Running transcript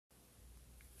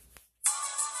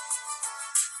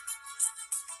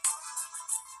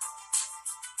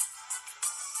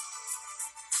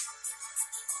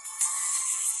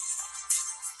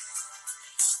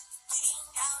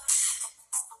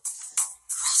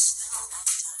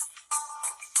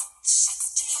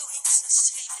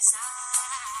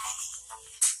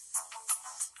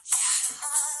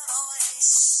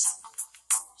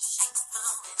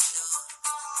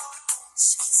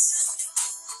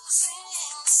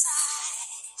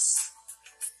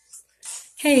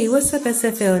Hey, what's up,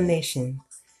 SFL Nation?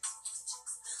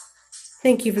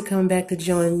 Thank you for coming back to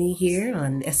join me here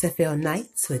on SFL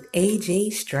Nights with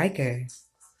A.J.Striker.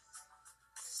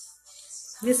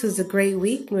 This was a great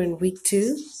week. We're in week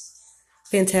 2.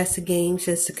 Fantastic games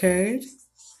just occurred.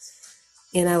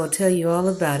 And I will tell you all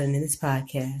about it in this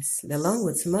podcast, along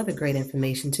with some other great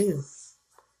information too.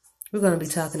 We're going to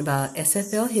be talking about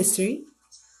SFL history,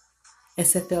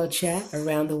 SFL chat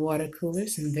around the water cooler,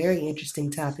 some very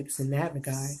interesting topics in that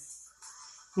regard.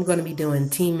 I'm going to be doing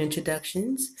team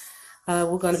introductions.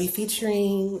 We're going to be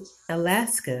featuring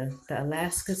Alaska, the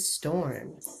Alaska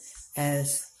Storm,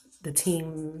 as the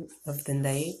team of the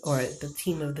night or the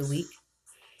team of the week.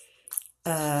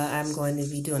 I'm going to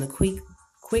be doing a quick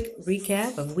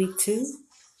recap of week 2,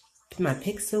 my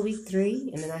picks for week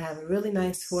 3, and then I have a really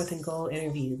nice 4th and goal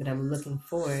interview that I'm looking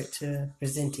forward to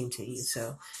presenting to you.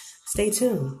 So stay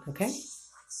tuned, okay?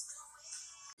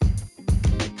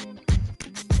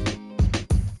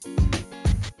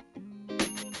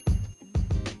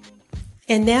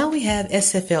 And now we have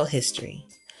SFL history.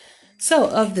 So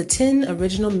of the 10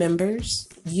 original members,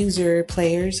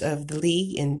 players of the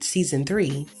league in season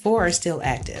 3, 4 are still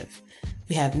active.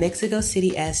 We have Mexico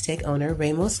City Aztec owner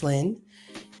Ramos Lynn,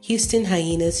 Houston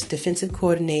Hyenas defensive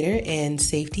coordinator and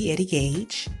safety Eddie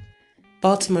Gage,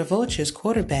 Baltimore Vultures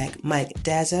quarterback Mike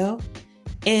Dazzo,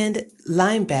 and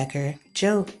linebacker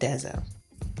Joe Dazzo.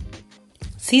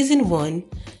 Season 1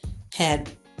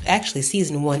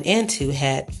 and 2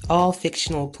 had all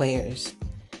fictional players.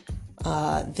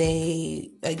 A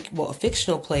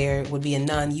fictional player would be a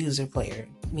non-user player,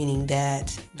 meaning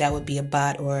that would be a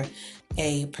bot or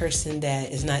a person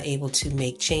that is not able to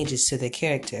make changes to their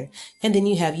character. And then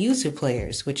you have user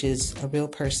players, which is a real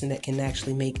person that can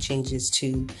actually make changes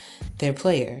to their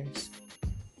players.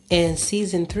 And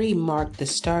season 3 marked the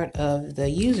start of the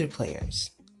user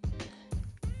players.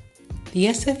 The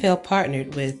SFL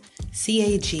partnered with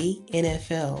CAG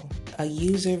NFL, a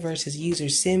user versus user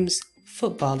Sims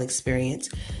football experience,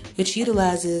 which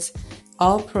utilizes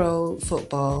All-Pro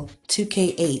Football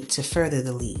 2K8 to further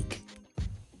the league.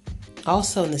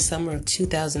 Also in the summer of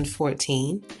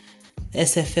 2014, the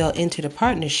SFL entered a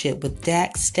partnership with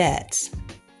DAX Stats,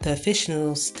 the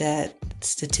official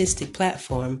statistic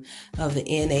platform of the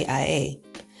NAIA.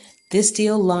 This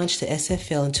deal launched the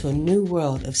SFL into a new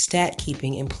world of stat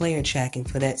keeping and player tracking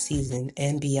for that season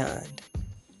and beyond.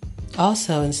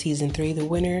 Also in season 3, the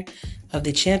winner of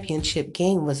the championship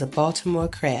game was the Baltimore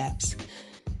Crabs.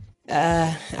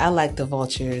 I like the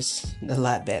Vultures a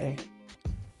lot better.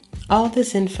 All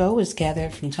this info was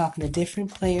gathered from talking to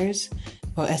different players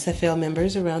or SFL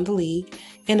members around the league,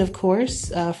 and of course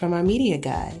from our media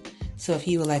guide. So if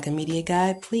you would like a media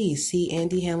guide, please see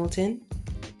Andy Hamilton.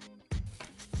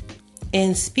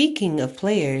 And speaking of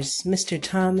players, Mr.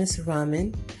 Thomas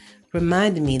Rahman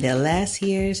reminded me that last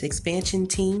year's expansion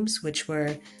teams, which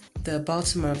were the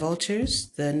Baltimore Vultures,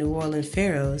 the New Orleans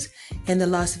Pharaohs, and the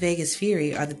Las Vegas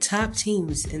Fury, are the top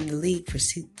teams in the league for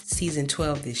season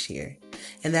 12 this year.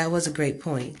 And that was a great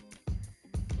point.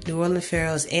 New Orleans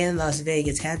Pharaohs and Las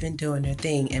Vegas have been doing their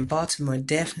thing, and Baltimore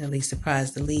definitely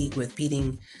surprised the league with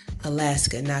beating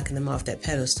Alaska, knocking them off that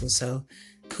pedestal, so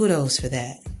kudos for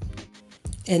that.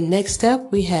 And next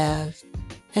up, we have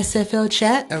SFL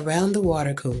chat around the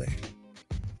water cooler.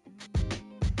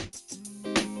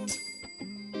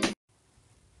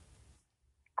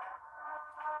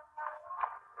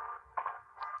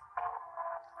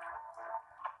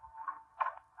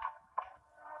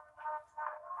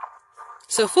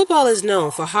 So football is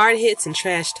known for hard hits and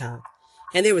trash talk,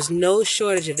 and there was no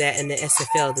shortage of that in the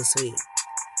SFL this week.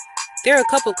 There are a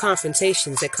couple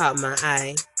confrontations that caught my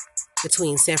eye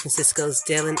between San Francisco's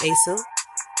Dylan Asel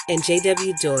and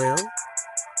J.W. Doyle,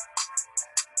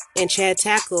 and Chad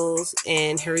Tackles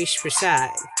and Harish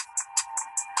Prasad.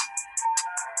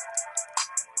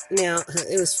 Now,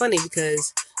 it was funny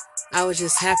because I was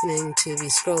just happening to be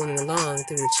scrolling along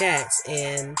through the chats,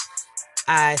 and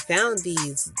I found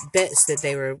these bets that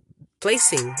they were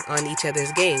placing on each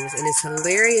other's games, and it's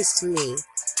hilarious to me.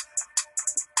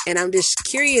 And I'm just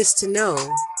curious to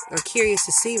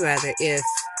see if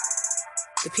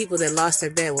the people that lost their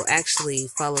bet will actually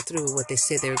follow through with what they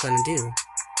said they were going to do.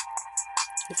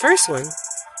 The first one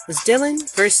was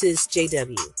Dylan versus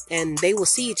JW, and they will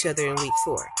see each other in week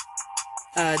 4.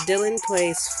 Dylan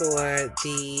plays for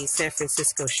the San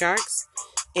Francisco Sharks,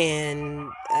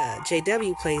 and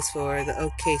JW plays for the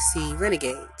OKC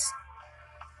Renegades.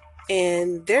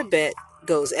 And their bet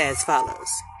goes as follows.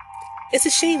 It's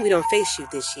a shame we don't face you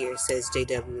this year, says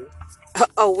JW.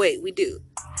 Oh wait, we do.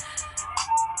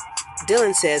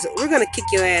 Dylan says, we're going to kick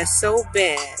your ass so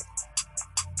bad.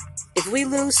 If we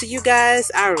lose to you guys,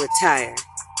 I'll retire.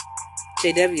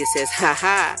 JW says, ha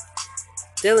ha.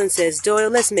 Dylan says, Doyle,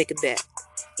 let's make a bet.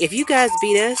 If you guys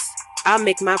beat us, I'll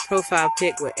make my profile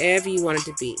pic wherever you want it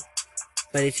to be.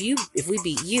 But if we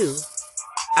beat you,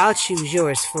 I'll choose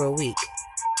yours for a week.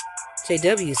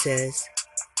 JW says,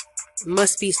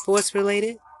 must be sports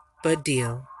related, but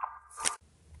deal.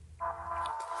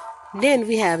 Then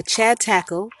we have Chad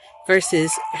Tackle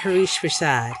versus Harish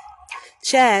Prasad.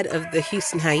 Chad of the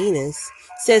Houston Hyenas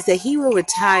says that he will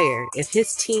retire if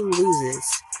his team loses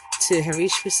to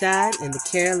Harish Prasad and the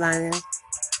Carolina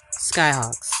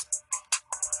Skyhawks.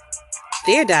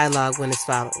 Their dialogue went as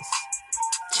follows.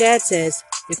 Chad says,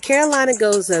 if Carolina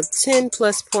goes up 10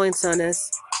 plus points on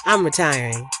us, I'm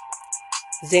retiring.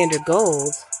 Xander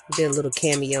Gold did a little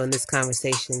cameo in this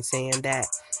conversation saying that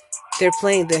they're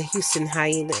playing the Houston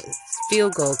Hyenas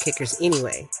field goal kickers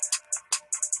anyway.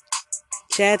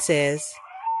 Chad says,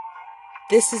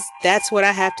 that's what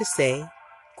I have to say.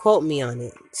 Quote me on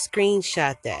it.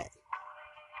 Screenshot that.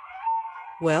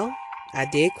 Well, I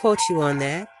did quote you on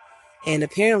that. And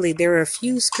apparently there are a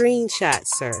few screenshots,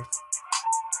 sir.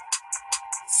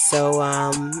 So,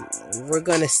 we're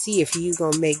going to see if you're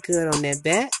going to make good on that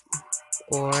bet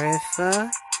or if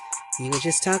you were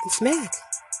just talking smack.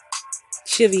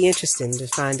 Should be interesting to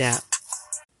find out.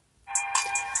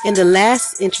 And the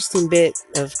last interesting bit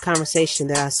of conversation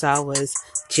that I saw was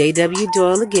J.W.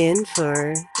 Doyle again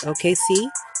for OKC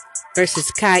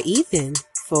versus Kai Ethan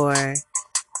for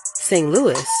St.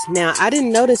 Louis. Now, I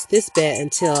didn't notice this bet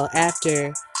until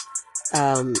after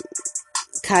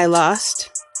Kai lost.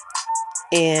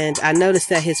 And I noticed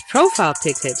that his profile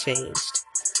pic had changed.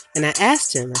 And I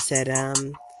asked him, I said,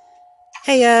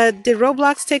 hey, did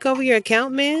Roblox take over your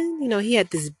account, man? You know, he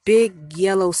had this big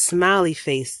yellow smiley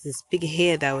face, this big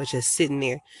head that was just sitting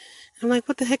there. I'm like,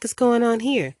 what the heck is going on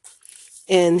here?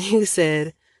 And he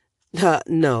said,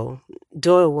 no,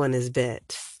 Doyle won his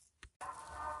bet.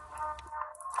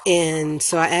 And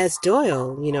so I asked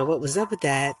Doyle, you know, what was up with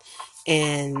that?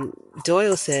 And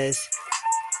Doyle says,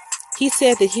 he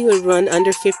said that he would run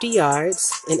under 50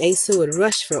 yards and Asa would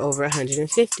rush for over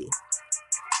 150.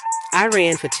 I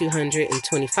ran for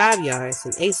 225 yards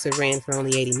and Asa ran for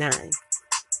only 89.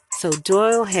 So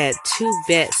Doyle had two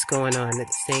bets going on at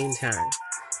the same time.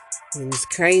 And it's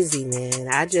crazy, man.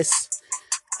 I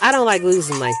don't like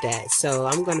losing like that. So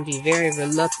I'm going to be very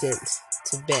reluctant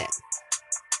to bet.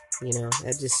 You know,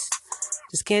 I just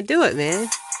can't do it, man.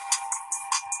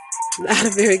 Not a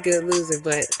very good loser,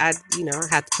 but I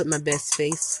have to put my best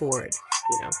face forward,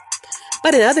 you know.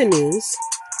 But in other news,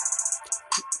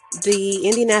 the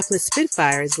Indianapolis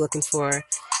Spitfire is looking for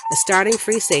a starting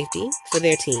free safety for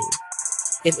their team.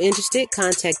 If interested,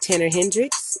 contact Tanner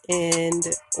Hendricks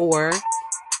or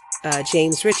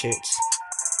James Richards.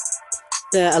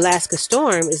 The Alaska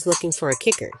Storm is looking for a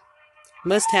kicker.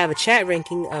 Must have a chat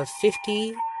ranking of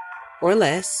 50 or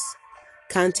less.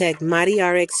 Contact Mighty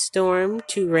RX Storm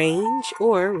to Range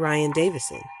or Ryan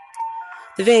Davison.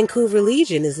 The Vancouver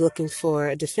Legion is looking for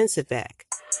a defensive back.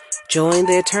 Join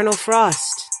the Eternal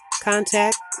Frost.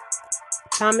 Contact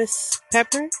Tom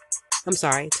Pepper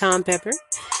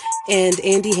and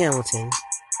Andy Hamilton.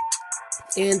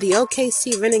 And the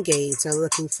OKC Renegades are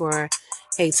looking for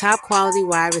a top quality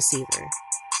wide receiver.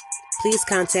 Please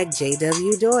contact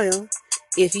J.W. Doyle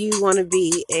if you want to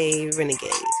be a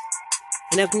Renegade.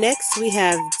 And up next, we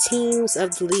have Teams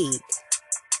of the League.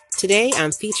 Today,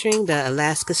 I'm featuring the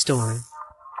Alaska Storm.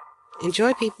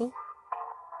 Enjoy, people.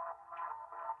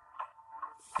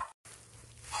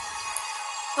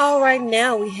 All right,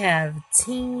 now we have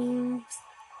Teams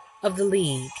of the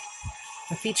League.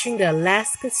 I'm featuring the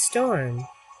Alaska Storm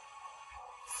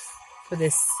for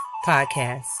this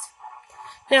podcast.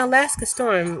 Now, Alaska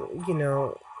Storm, you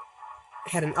know,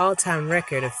 had an all-time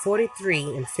record of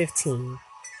 43-15.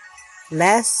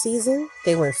 Last season,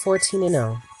 they went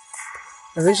 14-0.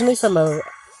 Originally from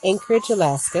Anchorage,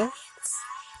 Alaska.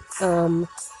 The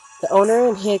owner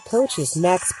and head coach is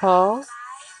Max Paul,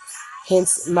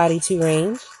 hence Mighty 2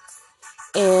 Range,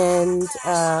 and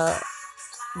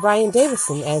Ryan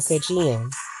Davison as their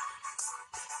GM.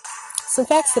 Some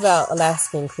facts about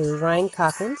Alaska include Ryan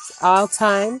Cochran's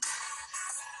all-time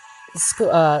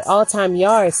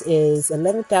yards is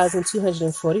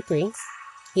 11,243.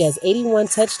 He has 81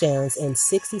 touchdowns and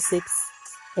 66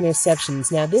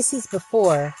 interceptions. Now, this is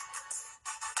before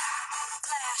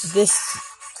this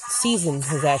season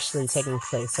has actually taken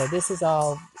place. So this is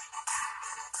all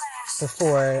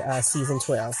before season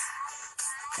 12.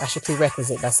 I should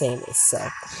prerequisite by saying this. So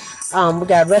we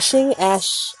got rushing.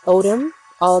 Ash Odom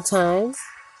all time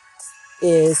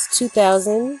is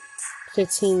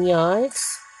 2,015 yards.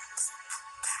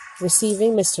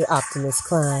 Receiving, Mr. Optimus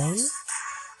Klein,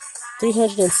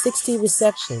 360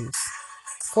 receptions,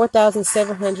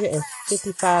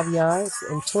 4,755 yards,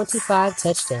 and 25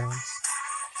 touchdowns.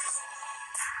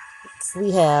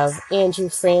 We have Andrew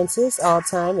Francis,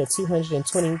 all-time at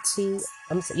 222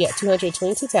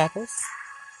 tackles.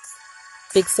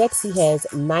 Big Sexy has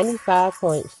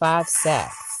 95.5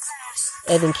 sacks.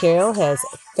 Evan Carroll has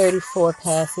 34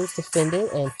 passes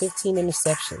defended and 15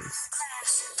 interceptions.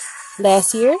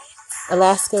 Last year,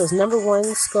 Alaska was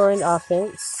 #1 scoring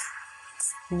offense,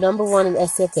 #1 in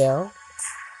SFL,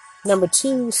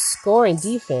 #2 scoring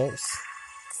defense,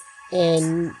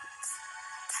 and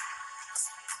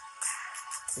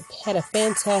had a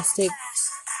fantastic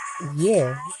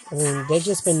year. I mean, they've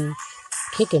just been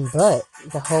kicking butt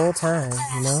the whole time,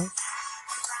 you know?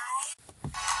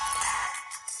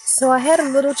 So I had a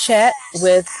little chat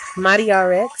with Mighty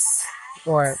RX,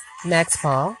 or Max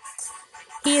Paul.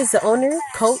 He is the owner,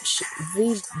 coach,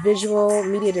 visual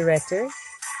media director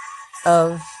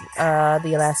of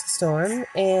the Alaska Storm,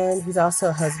 and he's also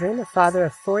a husband, a father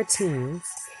of 4 teens,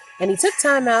 and he took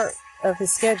time out of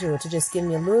his schedule to just give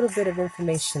me a little bit of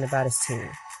information about his team.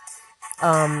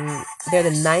 They're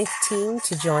the 9th team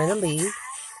to join the league,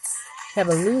 have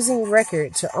a losing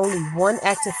record to only one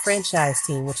active franchise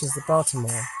team, which is the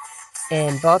Baltimore,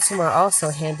 and Baltimore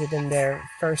also handed them their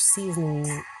first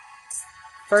season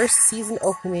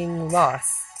opening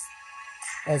loss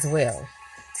as well.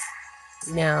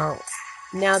 Now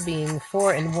being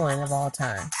 4-1 of all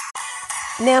time.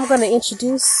 Now I'm going to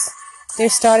introduce their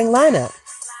starting lineup.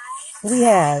 We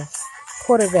have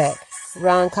quarterback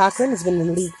Ron Cochran, has been in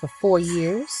the league for 4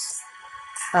 years.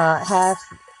 We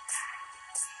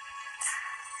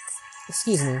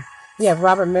have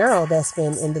Robert Merrill, that's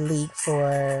been in the league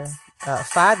for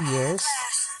 5 years.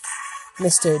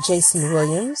 Mr. Jason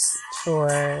Williams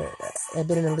has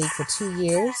been in the league for 2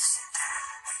 years.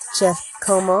 Jeff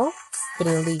Como, been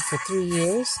in the league for 3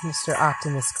 years. Mr.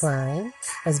 Optimus Klein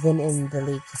has been in the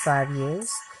league for 5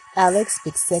 years. Alex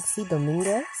Big Sexy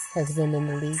Dominguez has been in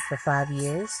the league for 5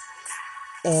 years.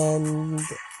 And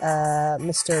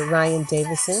Mr. Ryan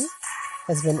Davison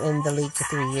has been in the league for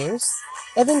 3 years.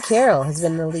 Evan Carroll has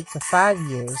been in the league for 5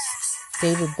 years.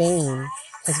 David Bain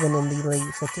has been in the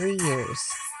league for 3 years.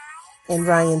 And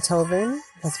Ryan Tobin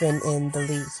has been in the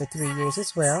league for 3 years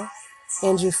as well.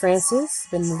 Andrew Francis,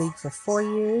 been in the league for 4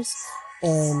 years.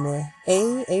 And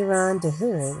Aaron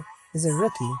DeHood is a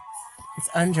rookie. It's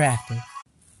undrafted.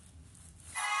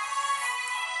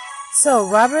 So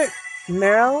Robert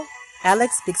Merrill,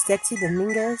 Alex Big Sexy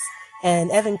Dominguez,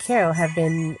 and Evan Carroll have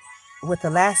been with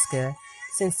Alaska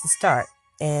since the start.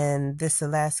 And this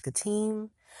Alaska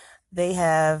team, they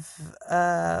have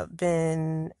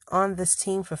been on this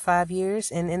team for 5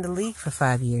 years and in the league for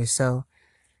 5 years. So,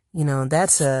 you know,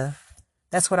 that's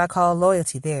what I call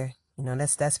loyalty there. You know,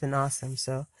 that's been awesome.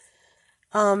 So,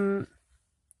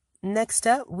 next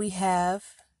up we have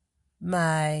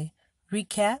my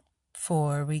recap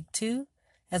for week 2,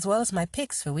 as well as my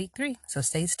picks for week 3. So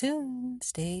stay tuned.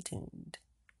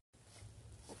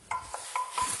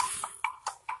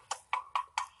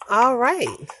 All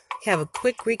right. Have a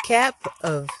quick recap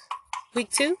of week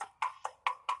 2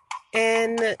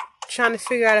 and trying to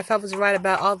figure out if I was right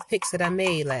about all the picks that I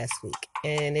made last week.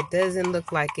 And it doesn't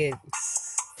look like it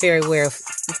fared well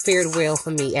for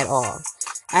me at all.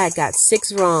 I got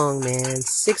 6 wrong, man.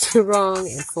 6 wrong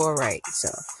and 4 right. So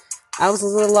I was a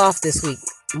little off this week,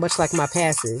 much like my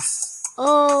passes.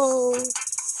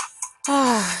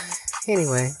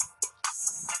 Anyway.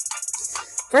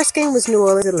 First game was New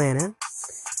Orleans, Atlanta.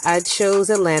 I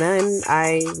chose Atlanta and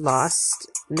I lost.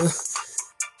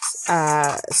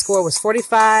 Score was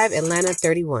 45, Atlanta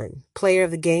 31. Player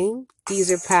of the game,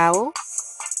 Deezer Powell.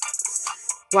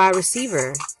 Wide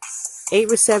receiver, 8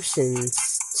 receptions,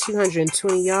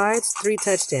 220 yards, 3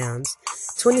 touchdowns,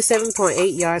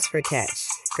 27.8 yards per catch.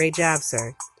 Great job,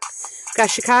 sir. Got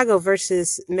Chicago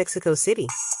versus Mexico City.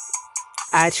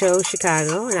 I chose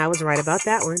Chicago, and I was right about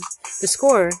that one. The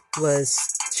score was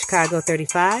Chicago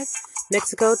 35,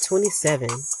 Mexico 27.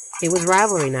 It was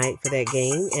rivalry night for that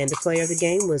game, and the player of the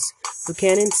game was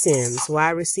Buchanan Sims, wide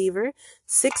receiver,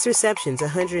 6 receptions,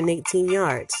 118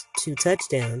 yards, 2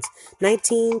 touchdowns,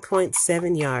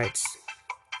 19.7 yards.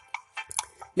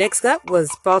 Next up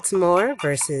was Baltimore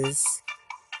versus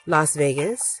Las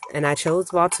Vegas, and I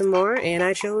chose Baltimore, and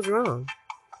I chose wrong.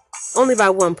 Only by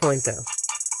 1 point, though.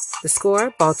 The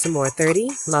score, Baltimore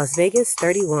 30, Las Vegas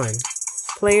 31.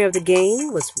 Player of the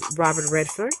game was Robert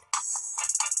Redford.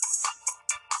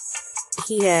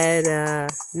 He had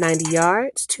 90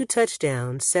 yards, 2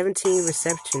 touchdowns, 17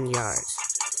 reception yards.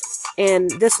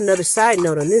 And just another side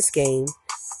note on this game,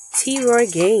 T. Roy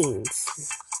Gaines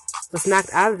was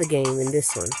knocked out of the game in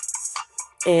this one.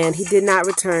 And he did not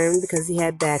return because he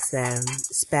had back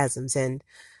spasms. And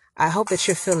I hope that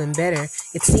you're feeling better.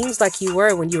 It seems like you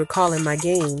were when you were calling my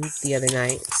game the other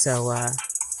night. So,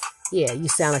 yeah, you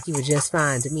sound like you were just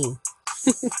fine to me.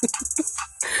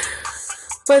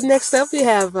 But next up, we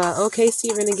have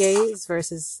OKC Renegades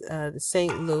versus the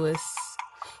St. Louis.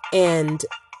 And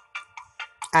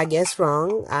I guess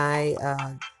wrong. I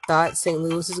thought St.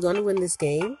 Louis was going to win this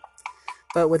game.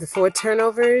 But with the 4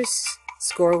 turnovers,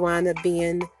 score wound up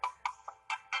being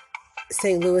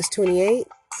St. Louis 28,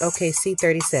 OKC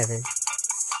 37.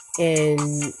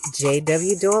 And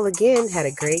J.W. Doyle again had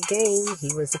a great game.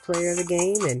 He was the player of the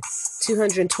game and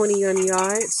 221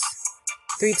 yards,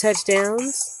 3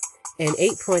 touchdowns, and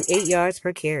 8.8 yards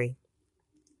per carry.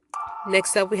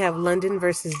 Next up, we have London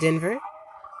versus Denver.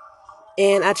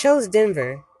 And I chose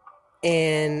Denver,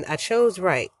 and I chose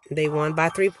right. They won by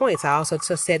 3 points. I also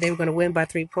said they were going to win by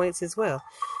 3 points as well.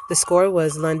 The score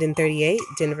was London 38,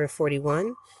 Denver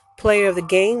 41. Player of the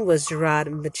game was Gerard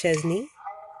McChesney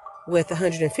with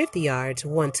 150 yards,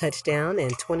 1 touchdown,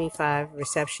 and 25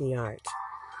 reception yards.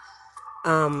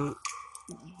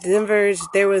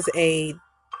 There was a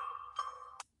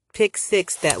pick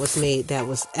 6 that was made that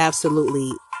was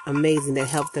absolutely amazing that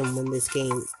helped them win this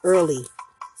game early.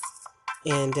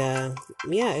 And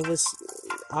yeah, it was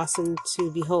awesome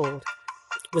to behold.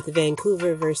 With the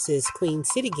Vancouver versus Queen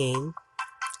City game,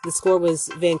 the score was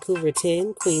Vancouver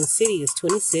 10, Queen City is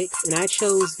 26, and I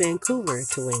chose Vancouver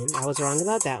to win. I was wrong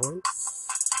about that one.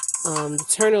 The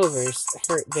turnovers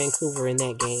hurt Vancouver in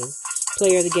that game.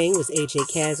 Player of the game was A.J.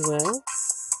 Caswell.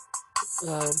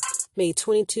 Made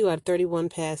 22 out of 31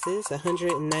 passes,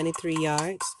 193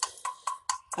 yards,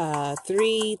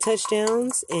 3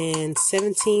 touchdowns, and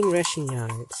 17 rushing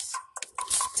yards.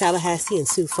 Tallahassee and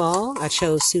Sioux Falls. I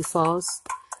chose Sioux Falls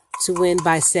to win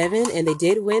by 7, and they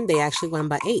did win. They actually won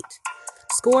by 8.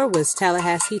 Score was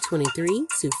Tallahassee 23,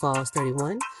 Sioux Falls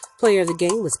 31. Player of the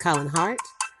game was Colin Hart.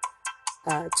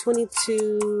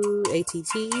 22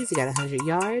 ATTs. He got 100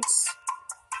 yards,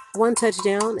 1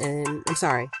 touchdown, and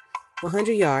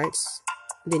 100 yards.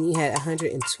 Then you had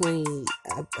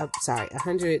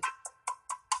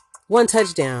 1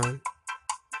 touchdown.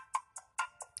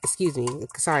 Excuse me.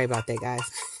 Sorry about that, guys.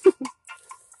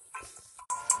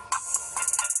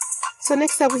 So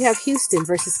next up we have Houston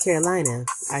versus Carolina.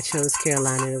 I chose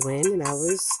Carolina to win, and I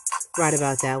was right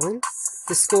about that one.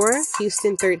 The score,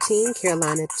 Houston 13,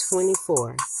 Carolina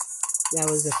 24. That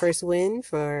was the first win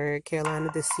for Carolina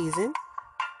this season.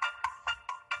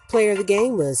 Player of the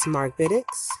game was Mark Biddix.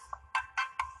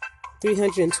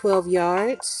 312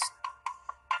 yards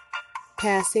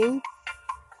passing,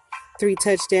 3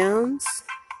 touchdowns,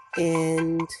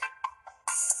 and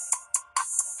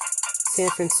San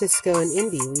Francisco and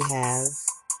Indy, we have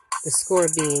the score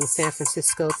being San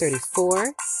Francisco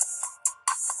 34,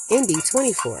 Indy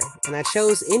 24. And I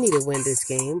chose Indy to win this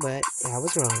game, but I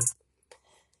was wrong.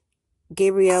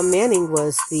 Gabriel Manning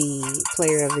was the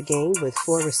player of the game with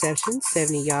 4 receptions,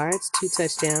 70 yards, 2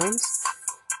 touchdowns,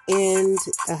 and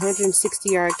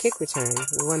 160-yard kick return,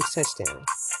 1 touchdown.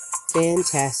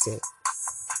 Fantastic.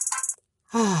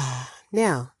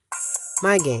 Now,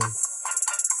 my game.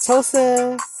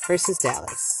 Tulsa versus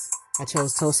Dallas. I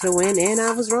chose Tulsa to win, and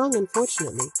I was wrong,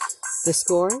 unfortunately. The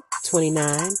score,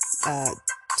 29,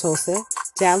 Tulsa.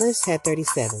 Dallas had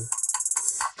 37.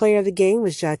 Player of the game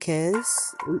was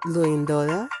Jaquez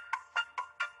Luyendora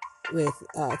with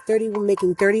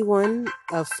making 31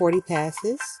 of 40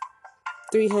 passes,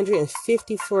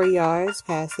 354 yards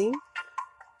passing,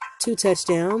 2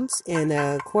 touchdowns, and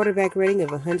a quarterback rating of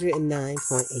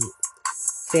 109.8.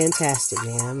 Fantastic,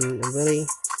 man. I'm really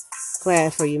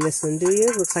glad for you, Miss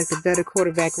Linduya. Looks like the better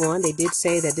quarterback won. They did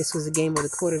say that this was a game of the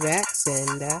quarterbacks,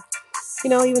 and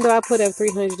even though I put up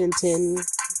 310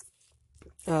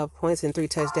 points and 3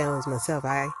 touchdowns myself,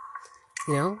 I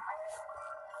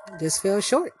just fell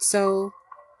short. So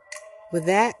with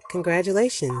that,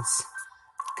 congratulations.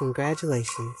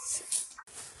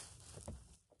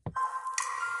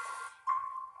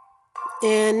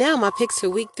 And now my picks for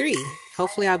week 3.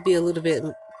 Hopefully I'll be a little bit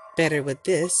better with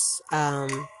this.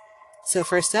 So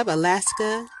first up,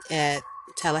 Alaska at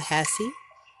Tallahassee.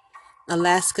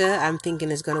 Alaska, I'm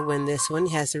thinking, is going to win this one.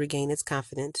 It has to regain its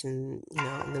confidence in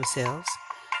themselves.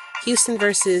 Houston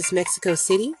versus Mexico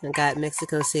City. I got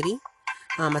Mexico City.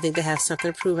 I think they have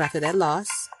something to prove after that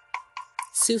loss.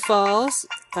 Sioux Falls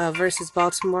versus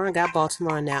Baltimore. I got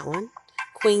Baltimore on that one.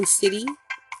 Queen City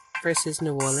versus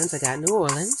New Orleans. I got New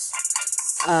Orleans.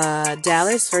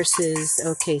 Dallas versus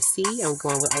OKC. I'm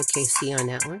going with OKC on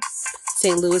that one.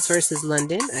 St. Louis versus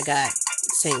London. I got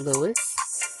St. Louis.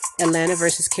 Atlanta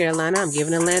versus Carolina. I'm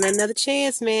giving Atlanta another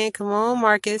chance, man. Come on,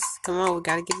 Marcus. Come on, we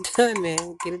got to get it done,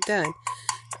 man. Get it done.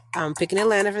 I'm picking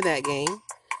Atlanta for that game.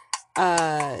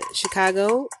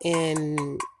 Chicago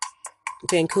and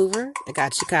Vancouver. I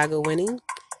got Chicago winning.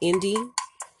 Indy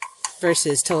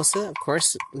versus Tulsa. Of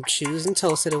course, I'm choosing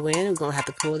Tulsa to win. We're going to have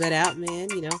to pull that out, man.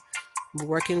 You know, I'm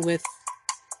working with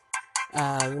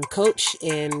coach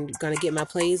and going to get my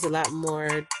plays a lot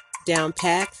more down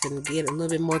packed and get a little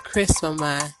bit more crisp on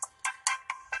my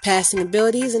passing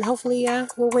abilities, and hopefully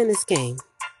we'll win this game.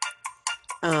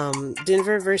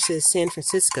 Denver versus San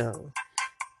Francisco.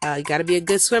 You got to be a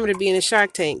good swimmer to be in a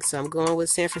Shark Tank, so I'm going with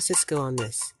San Francisco on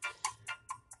this.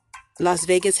 Las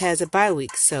Vegas has a bye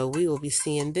week, so we will be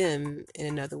seeing them in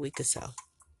another week or so.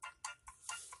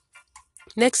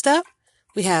 Next up,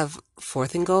 we have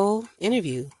Fourth and Goal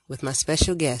interview with my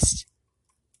special guest,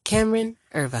 Cameron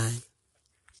Irvine.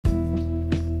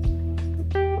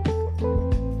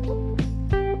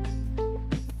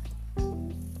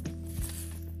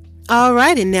 All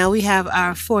right, and now we have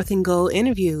our Fourth and Goal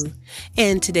interview.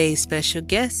 And today's special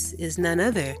guest is none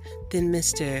other than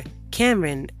Mr.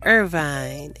 Cameron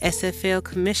Irvine, SFL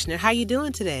Commissioner. How you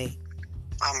doing today?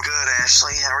 I'm good,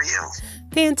 Ashley. How are you?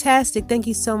 Fantastic. Thank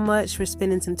you so much for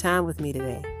spending some time with me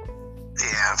today.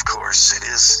 Yeah, of course. It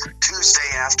is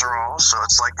Tuesday after all, so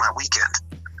it's like my weekend.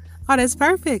 Oh, that's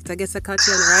perfect. I guess I caught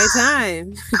you at the right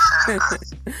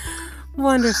time.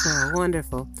 Wonderful,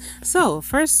 wonderful. So,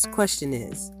 first question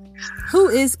is, who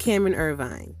is Cameron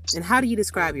Irvine, and how do you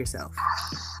describe yourself?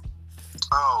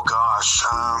 Oh, gosh.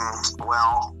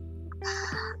 Well,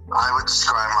 I would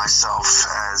describe myself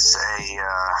as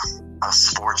a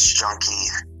sports junkie,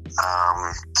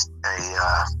 a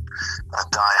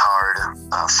diehard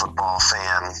football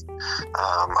fan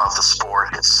of the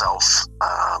sport itself,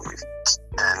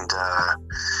 and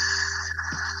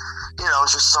you know,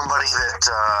 just somebody that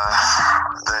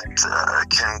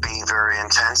can be very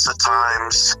intense at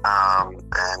times,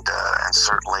 and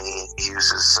certainly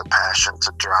uses a passion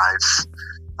to drive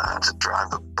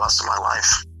the bus of my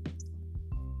life.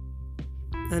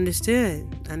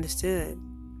 Understood.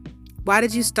 Why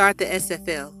did you start the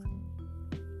SFL?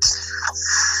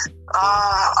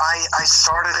 I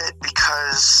started it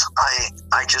because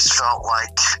I just felt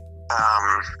like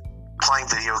playing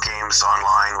video games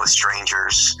online with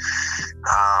strangers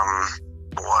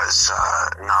was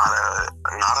not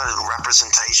a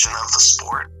representation of the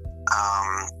sport.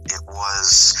 It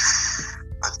was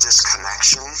a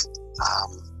disconnection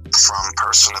from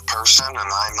person to person, and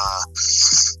I'm a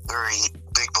very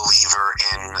big believer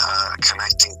in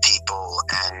connecting people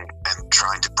and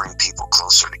trying to bring people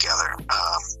closer together.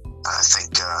 I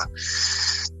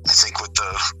think with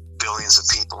the billions of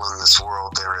people in this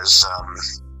world, there is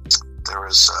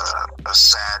a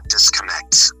sad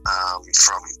disconnect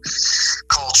from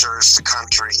cultures to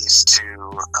countries to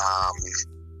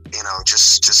you know,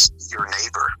 just your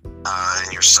neighbor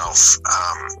and yourself.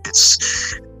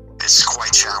 It's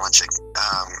quite challenging,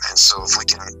 and so if we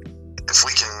can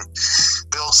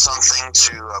build something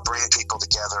to bring people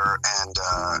together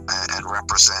and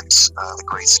represent the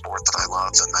great sport that I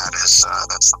love, then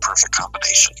that's the perfect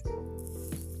combination.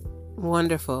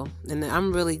 Wonderful. And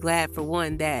I'm really glad, for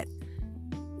one, that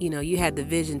you know you had the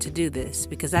vision to do this,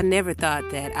 because I never thought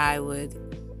that I would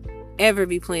ever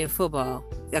be playing football,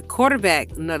 a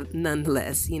quarterback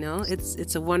nonetheless. You know,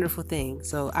 it's a wonderful thing.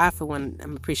 So I, for one,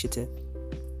 I'm appreciative.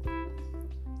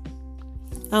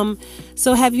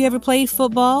 So have you ever played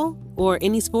football or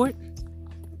any sport?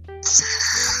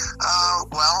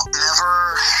 Well,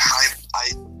 never.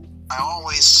 I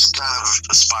always kind of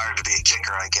aspired to be a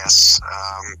kicker, I guess,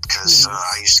 because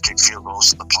I used to kick field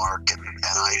goals in the park, and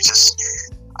I guess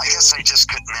I just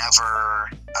could never,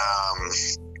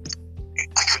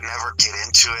 I could never get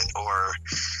into it or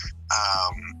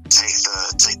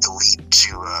take the leap to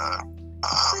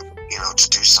you know, to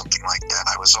do something like that.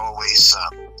 I was always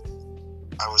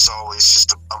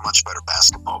just a much better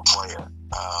basketball player.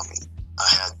 I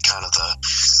had kind of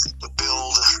the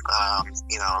build,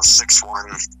 you know, 6'1",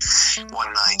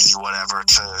 190, whatever,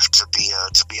 to be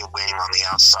a wing on the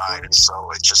outside, and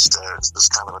so it just was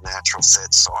kind of a natural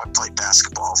fit. So I played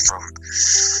basketball from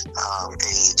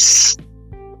age,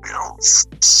 you know,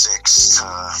 6 to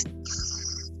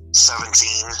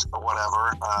 17 or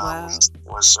whatever. Wow.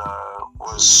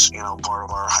 Was you know, part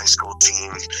of our high school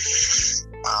team.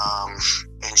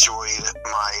 Enjoyed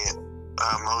my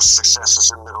most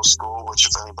successes in middle school, which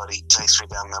if anybody takes me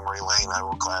down memory lane, I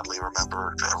will gladly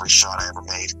remember every shot I ever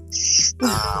made.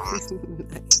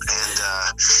 And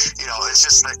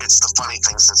it's the funny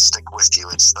things that stick with you.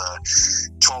 It's the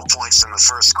 12 points in the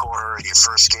first quarter in your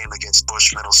first game against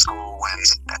Bush Middle School when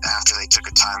after they took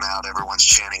a timeout, everyone's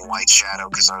chanting White Shadow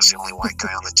because I was the only white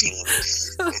guy on the team.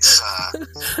 It's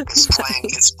playing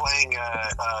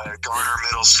Garner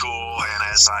Middle School, and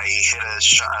as I hit a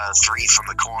three from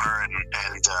the corner and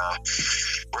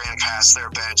ran past their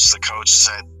bench, the coach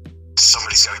said,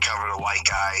 "Somebody's got to cover the white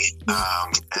guy,"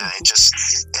 and it just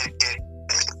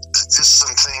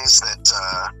some things that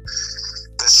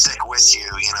stick with you,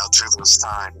 through those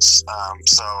times.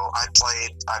 So I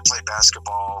played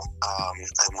basketball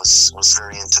and was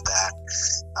very into that,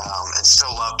 and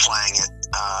still love playing it.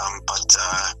 But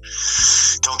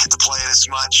don't get to play it as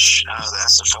much. The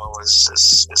SFL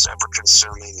is ever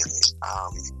consuming, and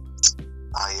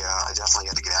I definitely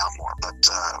got to get out more.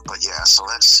 But yeah, so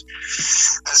that's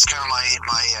kind of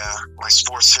my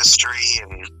sports history,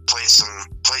 and played some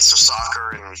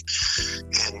soccer in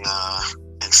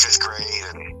fifth grade,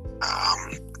 and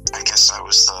I guess I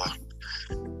was the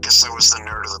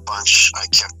nerd of the bunch. I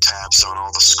kept tabs on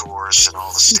all the scores and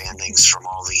all the standings from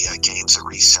all the games at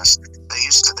recess. They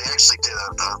actually did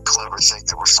a clever thing.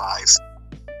 There were 5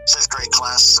 fifth grade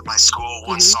classes at my school,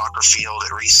 one soccer field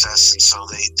at recess, and so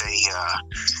they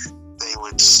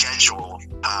would schedule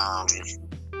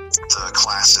the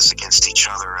classes against each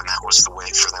other, and that was the way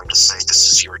for them to say,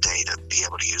 this is your day to be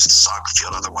able to use the soccer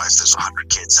field. Otherwise, there's 100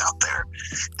 kids out there,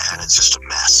 and it's just a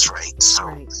mess, right? So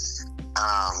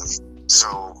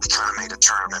we kind of made a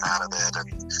tournament out of it,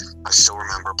 and I still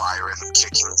remember Byron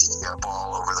kicking the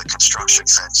ball over the construction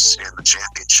fence in the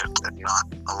championship and not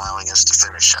allowing us to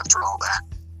finish after all that.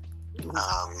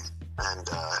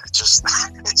 It's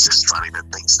just funny the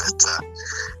things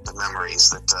the memories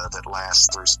that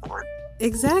last through sport.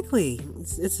 Exactly.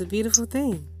 It's a beautiful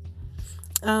thing.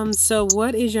 So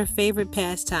what is your favorite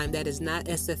pastime that is not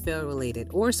SFL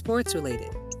related or sports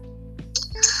related?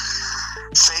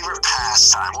 Favorite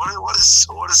pastime? What is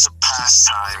a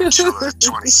pastime to a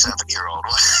 27-year-old?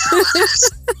 Can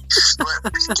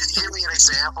you give me an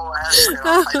example, Ashley?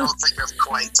 I don't think I'm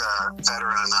quite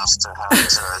veteran enough to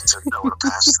know what a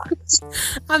pastime is.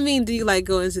 I mean, do you like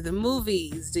going to the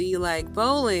movies? Do you like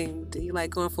bowling? Do you like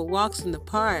going for walks in the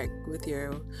park with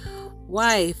your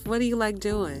wife? What do you like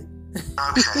doing?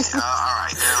 Okay, all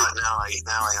right.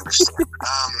 Now I understand.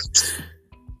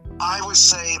 I would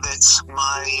say that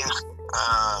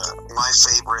my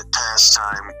favorite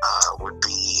pastime would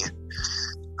be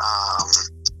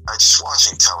just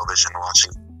watching television,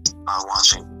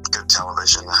 watching good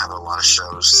television. I have a lot of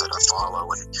shows that I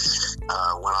follow, and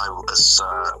when I was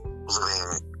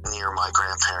living near my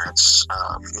grandparents,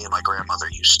 me and my grandmother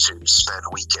used to spend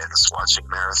weekends watching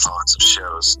marathons of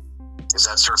shows, because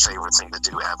that's her favorite thing to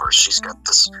do ever. She's got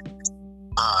this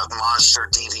monster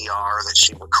DVR that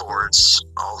she records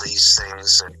all these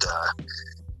things, and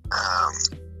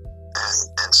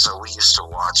so we used to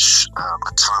watch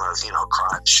a ton of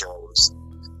crime shows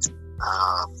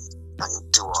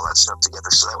and do all that stuff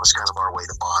together. So that was kind of our way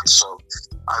to bond. So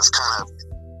I've kind of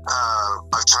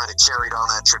carried on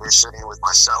that tradition with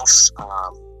myself.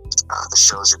 The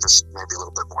shows are just maybe a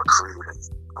little bit more crude and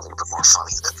a little bit more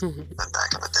funny than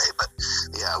back in the day. But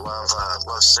yeah, I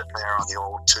love sitting there on the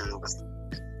old tube and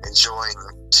enjoying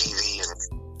TV in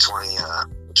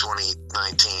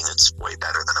 2019. It's way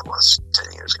better than it was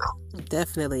 10 years ago.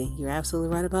 Definitely. You're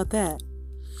absolutely right about that.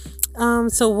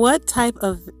 So what type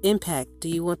of impact do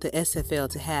you want the SFL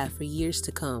to have for years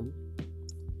to come?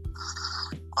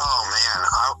 Oh man,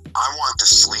 I want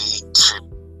this league to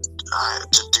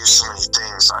do so many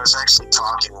things. I was actually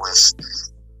talking with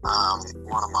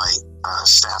one of my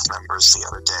staff members the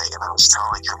other day, and I was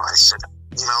telling him, I said,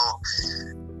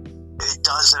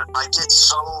 I get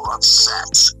so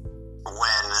upset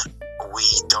when we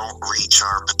don't reach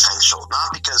our potential,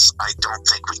 not because I don't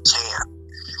think we can,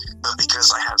 but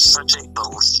because I have such a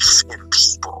belief in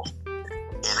people,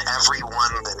 in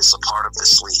everyone that is a part of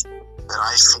this league, that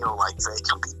I feel like they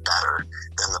can be better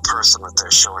than the person that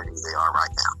they're showing me they are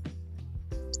right now.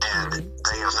 And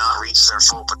they have not reached their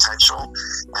full potential,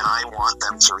 and I want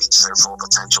them to reach their full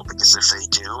potential, because if they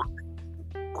do,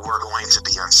 we're going to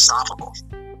be unstoppable.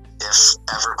 If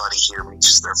everybody here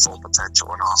reaches their full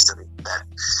potential, and often that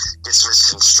gets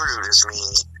misconstrued as me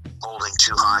holding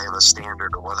too high of a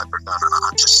standard or whatever. No.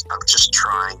 I'm just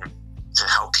trying to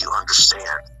help you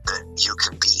understand that you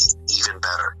can be even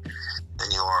better than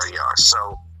you already are.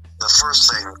 So the first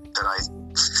thing that I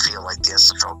feel like the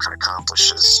SFL can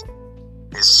accomplish is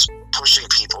pushing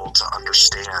people to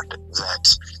understand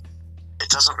that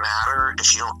doesn't matter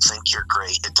if you don't think you're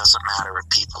great. It doesn't matter if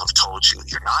people have told you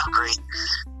you're not great.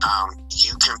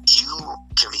 You can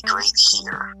be great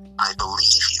here. I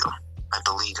believe you. I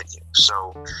believe in you.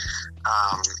 So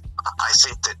I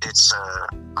think that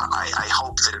I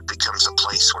hope that it becomes a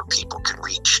place where people can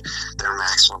reach their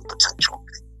maximum potential.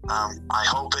 I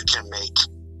hope it can make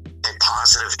a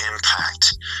positive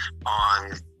impact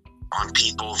on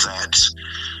people that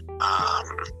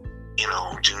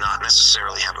do not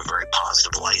necessarily have a very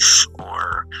positive life,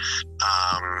 or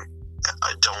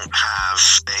don't have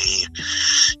the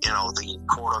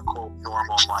quote unquote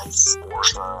normal life,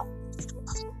 or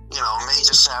may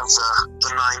just have the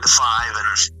 9 to 5 and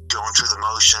going through the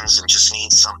motions and just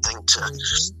need something to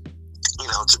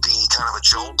to be kind of a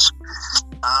jolt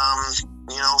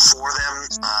for them,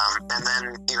 and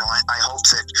then I hope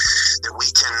that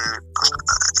we can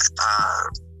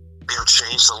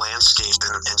change the landscape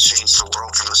and change the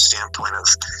world from the standpoint of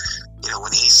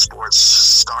when esports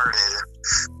started,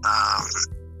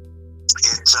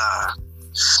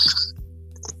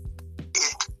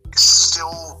 it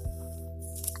still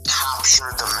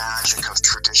captured the magic of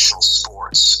traditional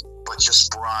sports, but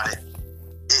just brought it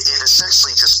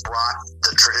essentially just brought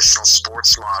the traditional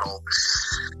sports model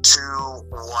to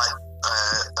what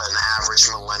an average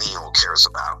millennial cares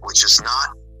about, which is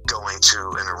not going to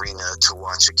an arena to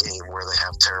watch a game where they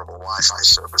have terrible Wi-Fi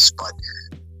service, but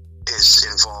is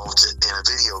involved in a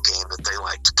video game that they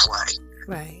like to play.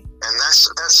 Right. And that's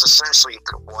essentially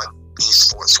what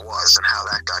esports was and how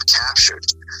that got captured.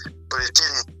 But it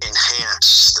didn't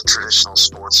enhance the traditional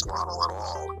sports model at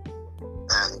all.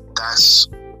 And that's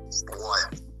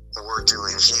what we're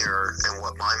doing here, and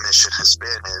what my mission has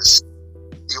been is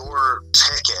your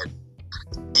ticket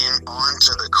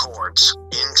onto the court,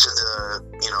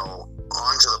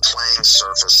 onto the playing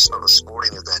surface of a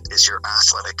sporting event is your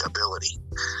athletic ability,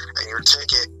 and your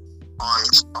ticket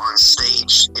on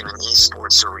stage in an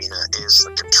esports arena is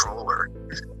the controller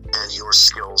and your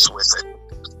skills with it.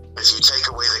 If you take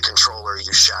away the controller,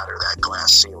 you shatter that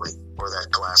glass ceiling or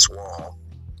that glass wall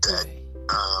that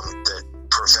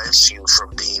prevents you from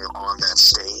being on that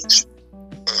stage,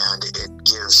 and it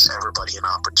gives everybody an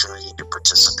opportunity to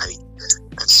participate.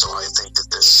 And so I think that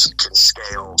this can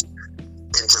scale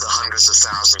into the hundreds of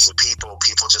thousands of people.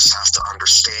 People just have to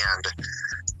understand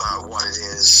what it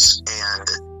is and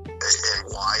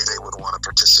why they would want to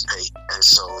participate. And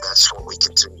so that's what we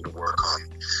continue to work on.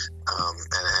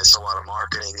 And it's a lot of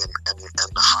marketing and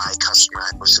the high customer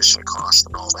acquisition cost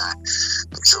and all that,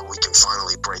 until we can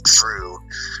finally break through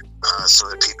so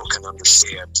that people can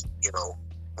understand,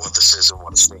 what this is and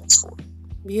what it stands for.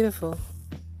 Beautiful.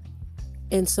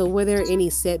 And so were there any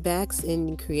setbacks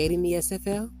in creating the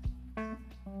SFL?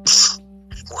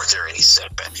 Were there any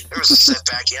setbacks? There was a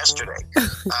setback yesterday.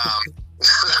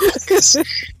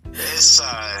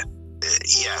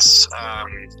 Yes.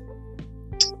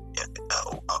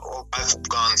 I've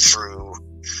gone through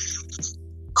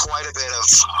quite a bit of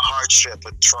hardship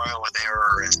and trial and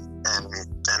error,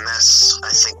 and that's,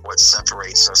 I think, what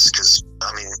separates us, because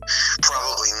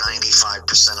probably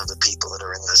 95% of the people that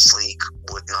are in this league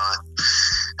would not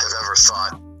have ever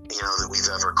thought that we've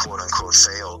ever quote unquote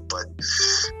failed. But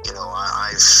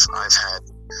I've had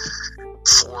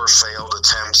 4 failed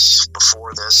attempts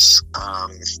before this,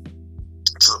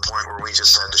 to the point where we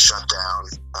just had to shut down,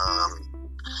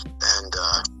 and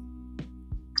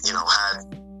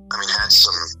had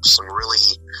some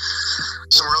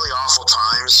really awful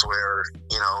times where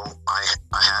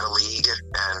I had a league,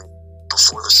 and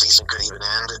before the season could even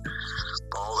end,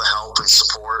 all the help and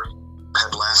support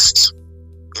had left,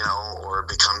 or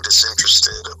become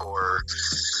disinterested, or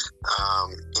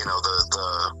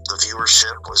the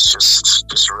viewership was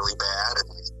just really bad,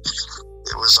 and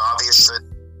it was obvious that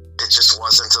it just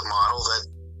wasn't a model that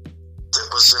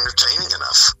was entertaining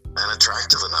enough and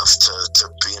attractive enough to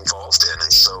be involved in.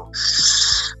 And so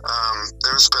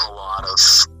there's been a lot of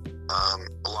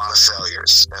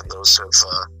failures, and those have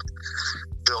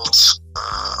built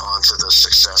onto the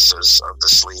successes of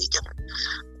this league, and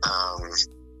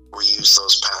we use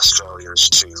those past failures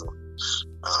to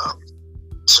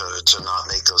not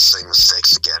make those same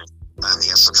mistakes again in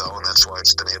the SFL, and that's why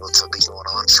it's been able to be going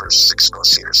on for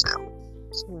 6+ years now.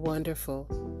 Wonderful.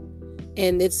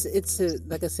 And it's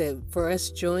like I said, for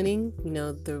us joining,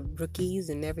 the rookies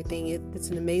and everything, it's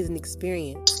an amazing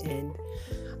experience. And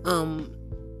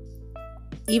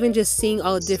even just seeing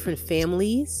all the different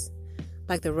families,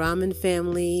 like the Rahman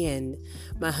family and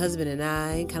my husband and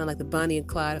I, kind of like the Bonnie and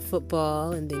Clyde of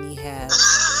football. And then you have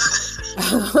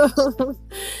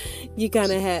you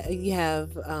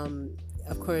have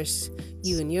of course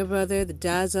you and your brother, the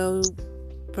Dazo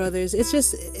brothers. It's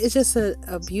just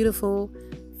a beautiful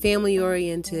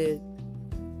family-oriented,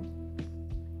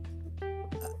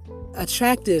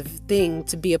 attractive thing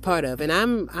to be a part of. And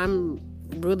I'm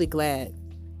really glad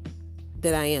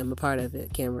that I am a part of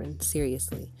it, Cameron.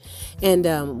 Seriously. And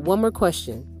one more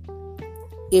question.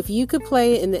 If you could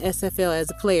play in the SFL as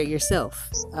a player yourself,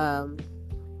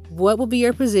 what would be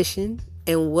your position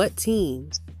and what team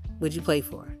would you play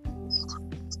for?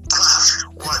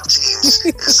 What teams?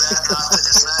 Is that not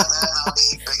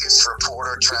the biggest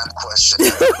reporter trap question?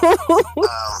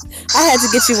 I had to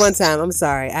get you one time. I'm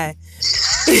sorry. There's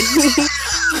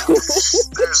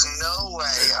no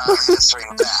way I'm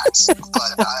answering that,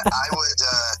 but I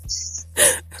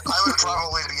would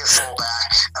probably be a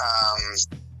fullback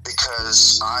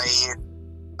because I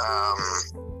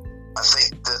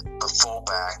think that the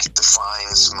fullback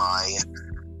defines my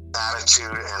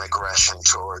attitude and aggression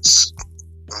towards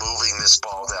moving this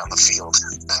ball down the field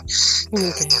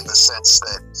in the sense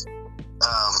that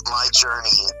my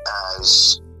journey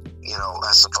as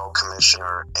SFL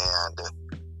commissioner and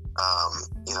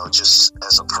just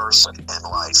as a person in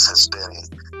life has been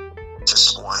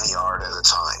just 1 yard at a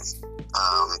time.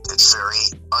 It's very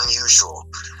unusual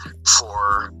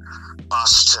for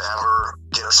us to ever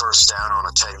get a first down on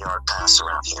a 10-yard pass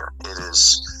around here. It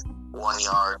is 1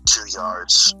 yard, 2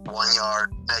 yards, 1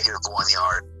 yard, negative 1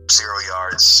 yard, 0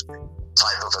 yards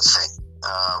type of a thing.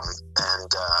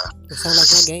 It sounded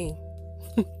like my game.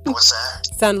 What's that?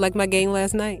 Sounded like my game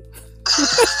last night.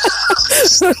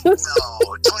 No,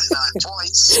 29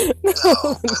 points. No,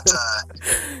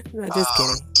 but just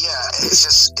kidding. Yeah, it's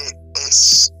just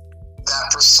it's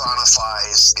that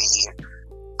personifies the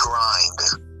grind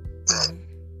that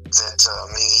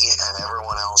me and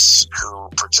everyone else who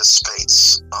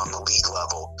participates on the league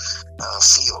level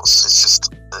feels. It's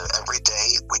just every day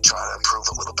we try to improve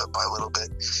a little bit by little bit.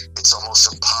 It's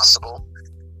almost impossible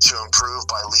to improve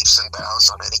by leaps and bounds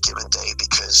on any given day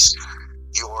because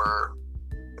you're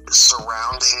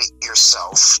surrounding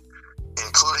yourself,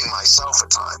 including myself at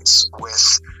times,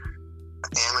 with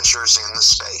amateurs in the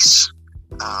space.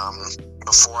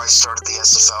 Before I started the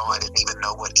SFL, I didn't even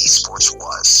know what esports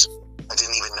was. I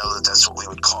didn't even know that that's what we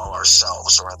would call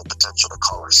ourselves or have the potential to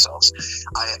call ourselves.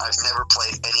 I've never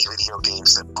played any video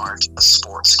games that aren't a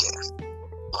sports game.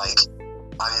 Like,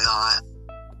 I'm not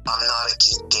a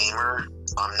geek gamer.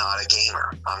 I'm not a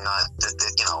gamer. I'm not,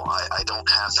 I don't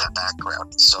have that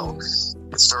background. So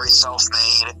it's very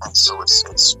self-made, and so it's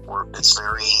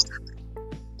very,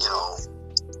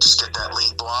 just get that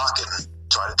lead block and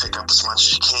try to pick up as much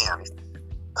as you can.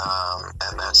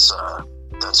 And that's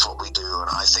what we do. And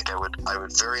I think I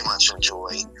would very much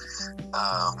enjoy,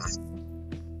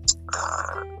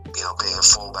 being a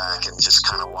fullback and just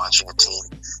kind of watching a team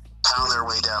pound their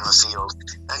way down the field.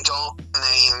 And don't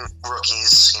name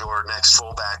rookies your next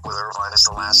fullback with Irvine as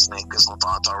the last name, because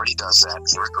Levant already does that.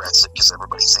 He regrets it because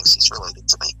everybody thinks he's related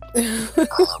to me.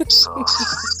 So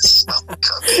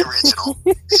be original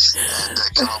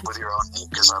and come up with your own name,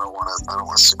 because I don't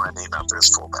want to see my name out there as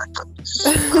fullback. But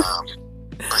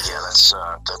yeah,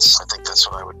 I think that's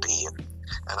what I would be,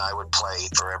 and I would play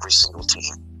for every single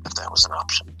team if that was an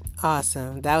option.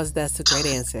 Awesome. That's a great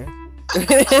answer.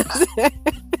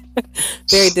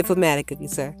 Very diplomatic of you,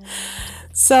 sir.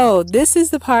 So this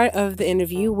is the part of the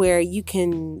interview where you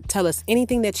can tell us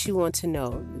anything that you want to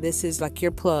know. This is like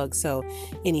your plug. So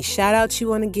any shout outs you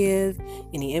want to give,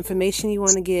 any information you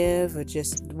want to give, or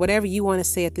just whatever you want to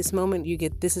say at this moment,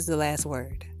 this is the last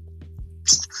word.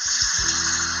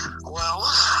 Well,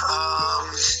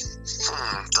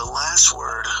 the last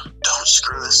word, don't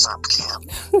screw this up, Cam.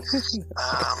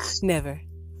 Never.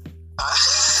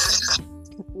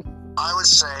 I would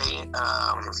say,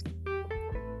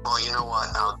 well, you know what?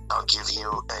 I'll give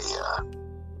you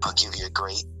a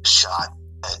great shot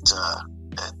at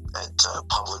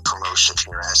public promotion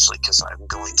here, Ashley, because I'm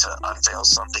going to unveil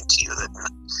something to you that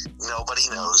nobody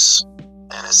knows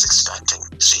and is expecting.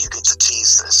 So you get to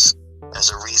tease this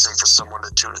as a reason for someone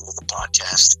to tune into the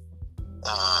podcast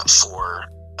for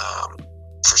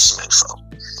some info.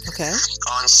 Okay.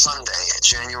 On Sunday,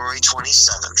 January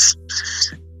 27th,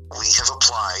 we have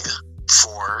applied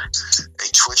for a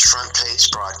Twitch front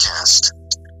page broadcast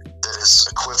that is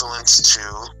equivalent to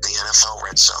the NFL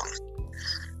Red Zone.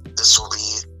 This will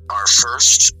be our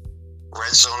first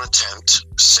Red Zone attempt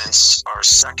since our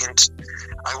second,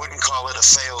 I wouldn't call it a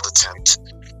failed attempt,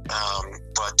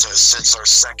 but since our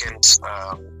second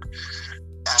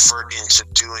effort into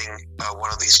doing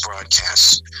one of these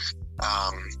broadcasts.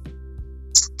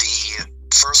 The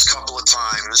first couple of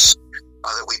times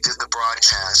that we did the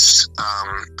broadcast,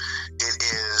 it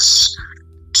is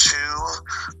 2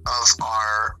 of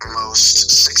our most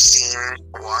 16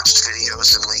 watched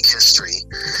videos in league history.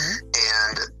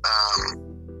 And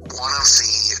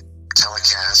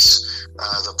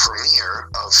premiere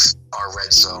of our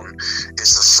Red Zone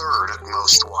is the third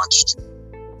most watched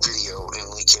video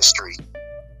in league history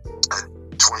at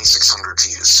 2,600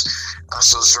 views.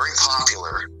 So it's very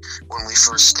popular when we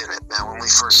first did it. Now, when we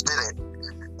first did it,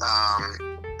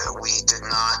 we did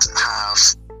not have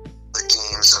the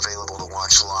games available to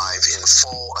watch live in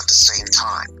full at the same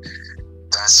time.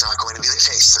 That's not going to be the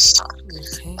case this time.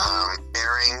 Okay.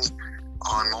 Airing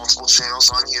on multiple channels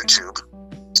on YouTube,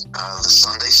 the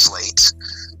Sunday slate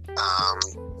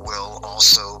will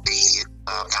also be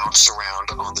bounced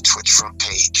around on the Twitch front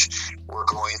page. We're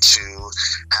going to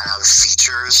have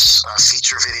features, a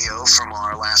feature video from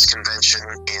our last convention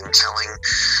in telling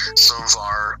some of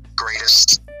our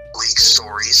greatest league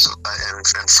stories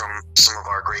and from some of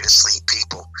our greatest league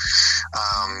people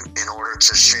in order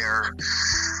to share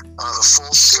the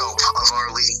full scope of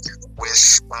our league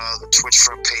with the Twitch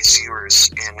front page viewers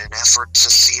in an effort to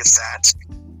see if that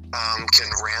can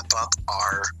ramp up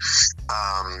our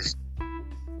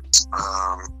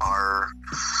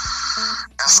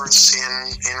efforts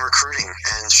in recruiting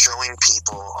and showing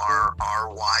people our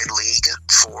wide league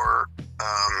for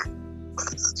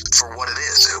what it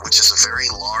is, which is a very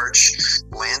large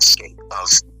landscape of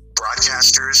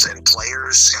broadcasters and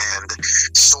players and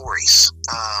stories.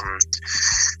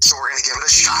 So we're going to give it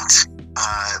a shot.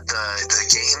 The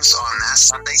games on that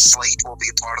Sunday slate will be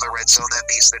a part of the Red Zone. That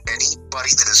means that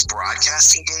anybody that is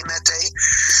broadcasting a game that day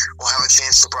will have a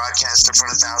chance to broadcast in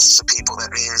front of thousands of people. That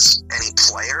means any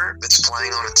player that's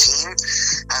playing on a team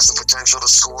has the potential to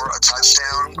score a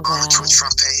touchdown on the Twitch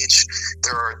front page.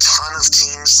 There are a ton of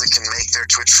teams that can make their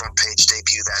Twitch front page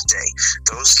debut that day.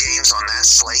 Those games on that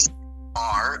slate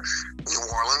are New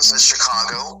Orleans and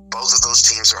Chicago. Both of those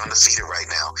teams are undefeated right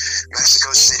now.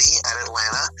 Mexico City at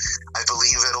Atlanta. I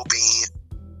believe it'll be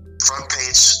front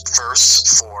page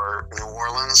first for New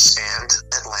Orleans and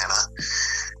Atlanta.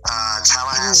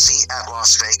 Tallahassee at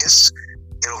Las Vegas.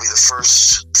 It'll be the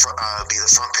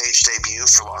front page debut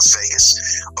for Las Vegas.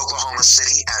 Oklahoma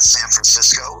City at San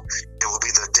Francisco. It will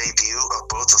be the debut of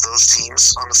both of those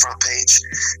teams on the front page.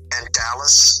 And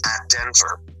Dallas at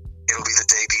Denver. It'll be the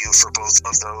debut for both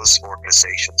of those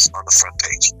organizations on the front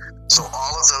page. So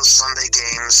all of those Sunday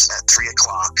games at 3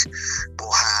 o'clock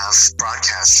will have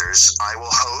broadcasters. I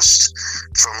will host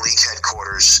from league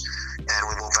headquarters, and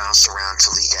we will bounce around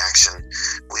to league action.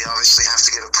 We obviously have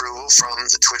to get approval from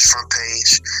the Twitch front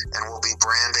page, and we'll be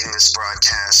branding this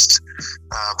broadcast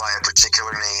by a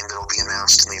particular name that will be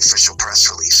announced in the official press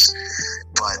release.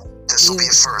 But this will be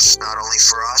a first, not only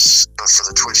for us, but for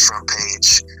the Twitch front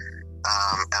page.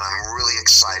 And I'm really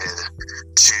excited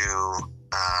to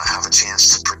have a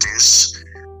chance to produce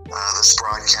this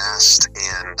broadcast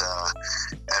and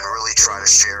really try to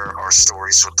share our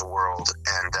stories with the world.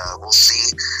 And we'll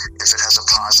see if it has a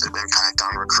positive impact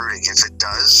on recruiting. If it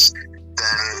does,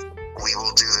 then we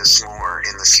will do this more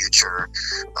in the future,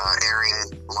 airing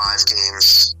live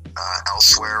games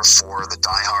elsewhere for the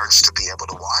diehards to be able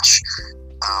to watch,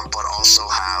 but also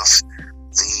have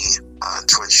the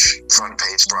Twitch front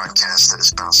page broadcast that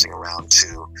is bouncing around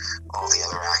to all the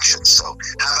other actions. So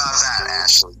how about that,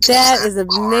 Ashley? That is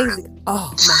amazing.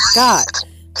 Oh my God.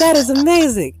 That is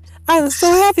amazing. I am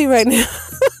so happy right now.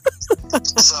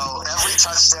 So every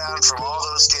touchdown from all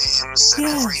those games and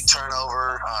every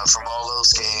turnover from all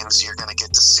those games, you're going to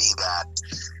get to see that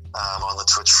on the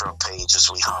Twitch front page as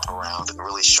we hop around and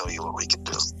really show you what we can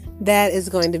do. That is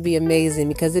going to be amazing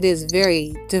because it is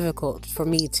very difficult for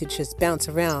me to just bounce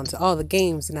around to all the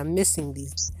games, and I'm missing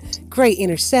these great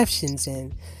interceptions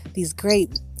and these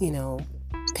great,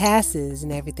 passes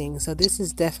and everything. So this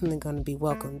is definitely going to be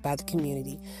welcomed by the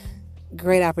community.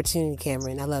 Great opportunity,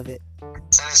 Cameron. I love it. And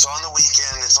it's on the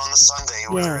weekend. It's on the Sunday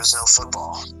where there is no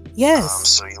football. Yes.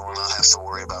 So you will not have to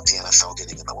worry about the NFL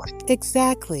getting in the way.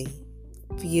 Exactly.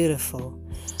 Beautiful.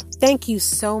 Thank you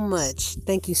so much.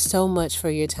 Thank you so much for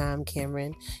your time,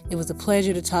 Cameron. It was a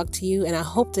pleasure to talk to you, and I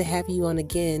hope to have you on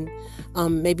again,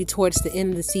 maybe towards the end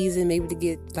of the season, maybe to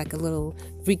get like a little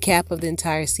recap of the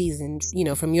entire season,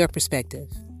 from your perspective.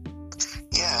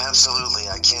 Yeah, absolutely.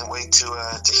 I can't wait to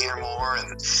hear more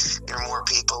and hear more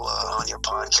people on your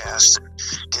podcast and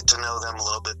get to know them a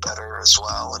little bit better as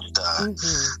well. And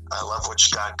I love what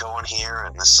you got going here,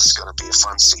 and this is going to be a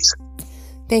fun season.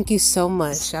 Thank you so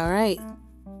much. All right.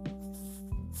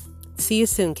 See you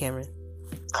soon, Cameron.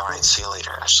 All right. See you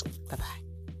later, Ashley. Bye-bye.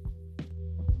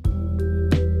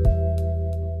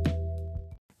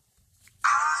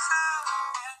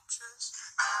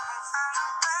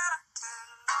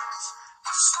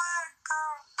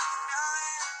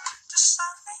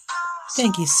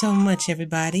 Thank you so much,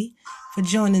 everybody, for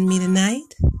joining me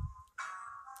tonight.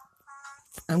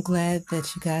 I'm glad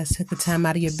that you guys took the time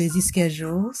out of your busy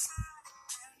schedules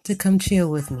to come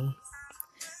chill with me.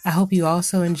 I hope you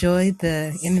also enjoyed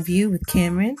the interview with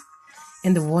Cameron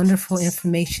and the wonderful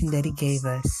information that he gave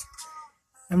us.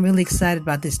 I'm really excited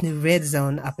about this new red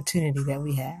zone opportunity that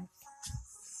we have.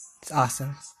 It's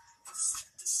awesome.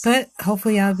 But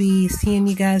hopefully I'll be seeing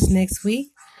you guys next week.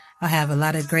 I'll have a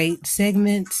lot of great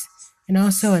segments and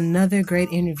also another great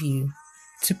interview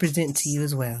to present to you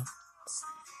as well.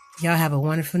 Y'all have a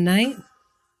wonderful night.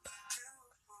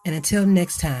 And until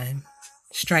next time,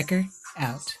 Striker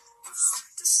out.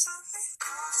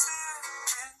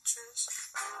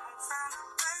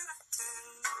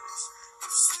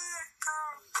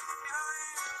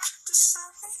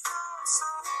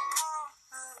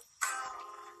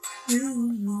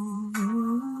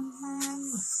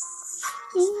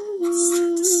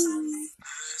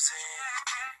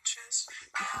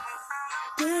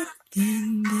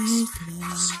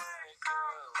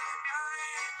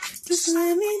 Just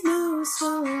let me know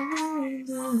so I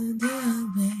won't.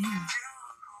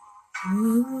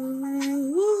 Ooh.